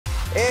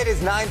It is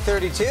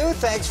 9:32.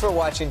 Thanks for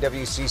watching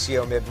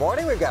WCCO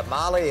Mid-Morning. We've got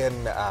Molly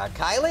and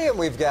Kylie, and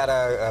we've got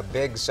a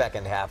big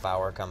second half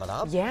hour coming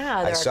up.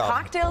 Yeah, there are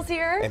cocktails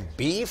here. And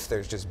beef.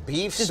 There's just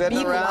beef sitting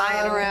around.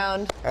 Lying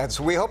around. And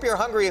so we hope you're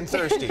hungry and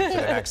thirsty for the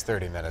next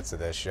 30 minutes of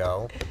this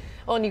show.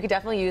 Oh, and you could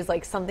definitely use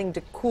like something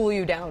to cool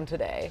you down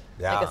today.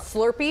 Yeah. Like a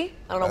Slurpee.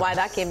 I don't know why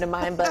that came to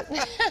mind, but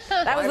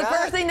that was the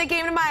first thing that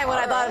came to mind when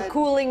I thought of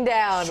cooling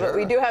down. Sure. But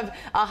we do have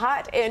a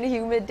hot and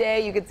humid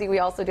day. You can see we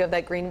also do have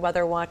that green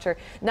weather watcher.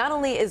 Not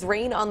only is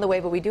rain on the way,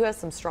 but we do have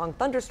some strong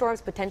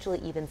thunderstorms, potentially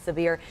even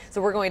severe.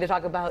 So we're going to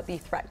talk about the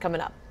threat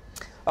coming up.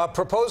 A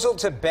proposal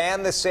to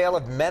ban the sale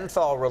of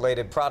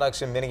menthol-related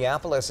products in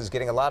Minneapolis is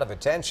getting a lot of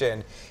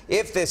attention.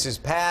 If this is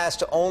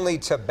passed, only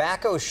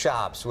tobacco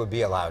shops would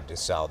be allowed to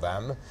sell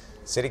them.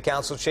 City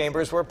council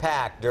chambers were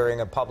packed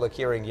during a public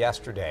hearing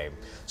yesterday.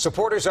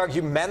 Supporters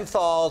argue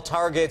menthol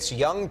targets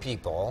young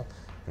people,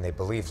 and they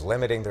believe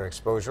limiting their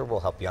exposure will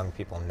help young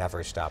people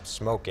never stop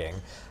smoking.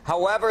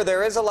 However,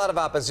 there is a lot of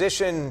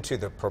opposition to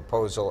the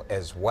proposal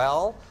as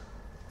well,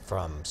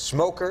 from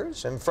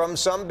smokers and from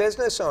some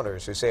business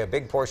owners who say a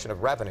big portion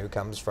of revenue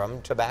comes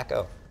from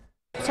tobacco.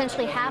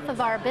 Potentially half of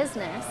our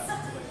business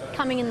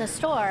coming in the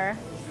store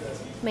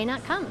may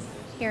not come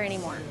here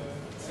anymore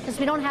because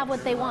we don't have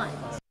what they want.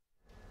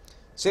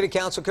 City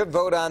Council could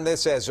vote on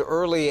this as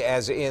early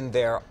as in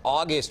their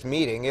August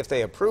meeting. If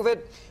they approve it,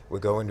 it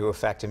would go into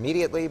effect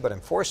immediately, but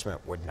enforcement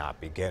would not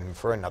begin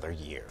for another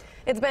year.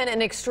 It's been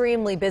an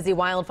extremely busy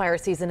wildfire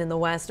season in the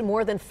West.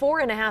 More than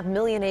 4.5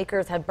 million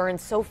acres have burned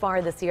so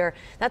far this year.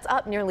 That's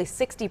up nearly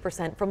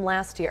 60% from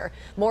last year.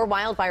 More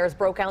wildfires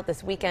broke out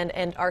this weekend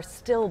and are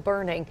still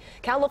burning.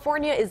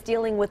 California is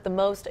dealing with the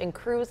most, and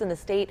crews in the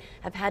state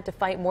have had to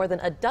fight more than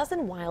a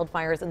dozen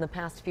wildfires in the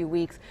past few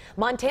weeks.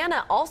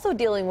 Montana also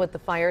dealing with the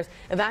fires.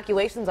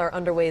 Evacuations are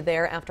underway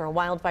there after a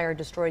wildfire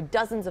destroyed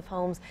dozens of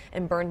homes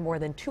and burned more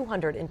than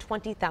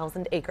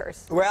 220,000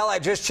 acres. Well, I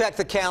just checked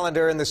the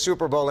calendar, and the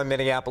Super Bowl in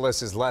Minneapolis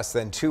is less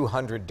than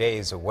 200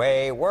 days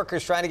away.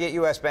 Workers trying to get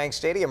U.S. Bank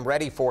Stadium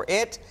ready for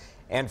it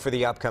and for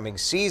the upcoming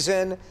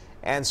season.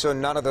 And so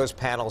none of those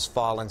panels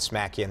fall and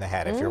smack you in the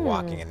head if you're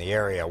walking in the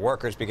area.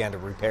 Workers began to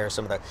repair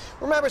some of the...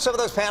 Remember, some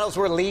of those panels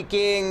were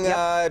leaking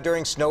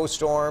during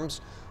snowstorms.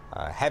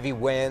 Heavy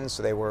winds,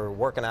 so they were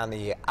working on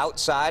the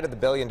outside of the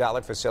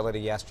billion-dollar facility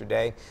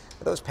yesterday.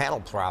 Those panel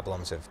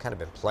problems have kind of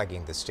been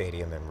plaguing the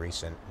stadium in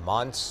recent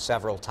months.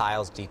 Several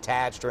tiles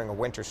detached during a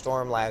winter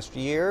storm last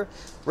year.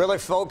 Really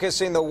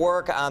focusing the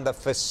work on the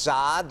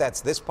facade.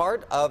 That's this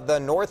part of the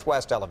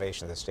northwest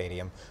elevation of the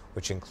stadium,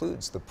 which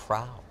includes the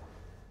prow.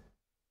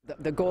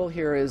 The goal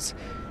here is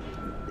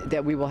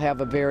that we will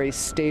have a very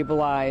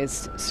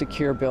stabilized,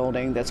 secure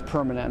building that's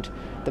permanent.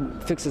 The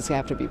fixes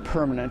have to be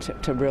permanent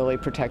to really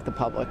protect the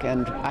public,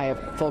 and I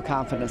have full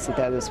confidence that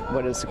that is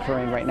what is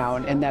occurring right now,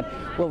 and that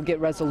we'll get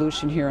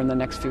resolution here in the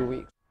next few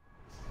weeks.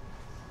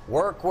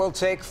 Work will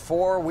take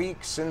 4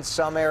 weeks in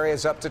some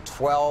areas, up to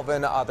 12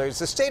 in others.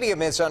 The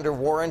stadium is under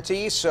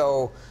warranty,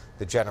 so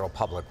the general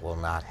public will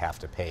not have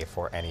to pay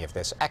for any of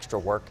this extra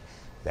work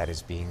that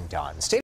is being done.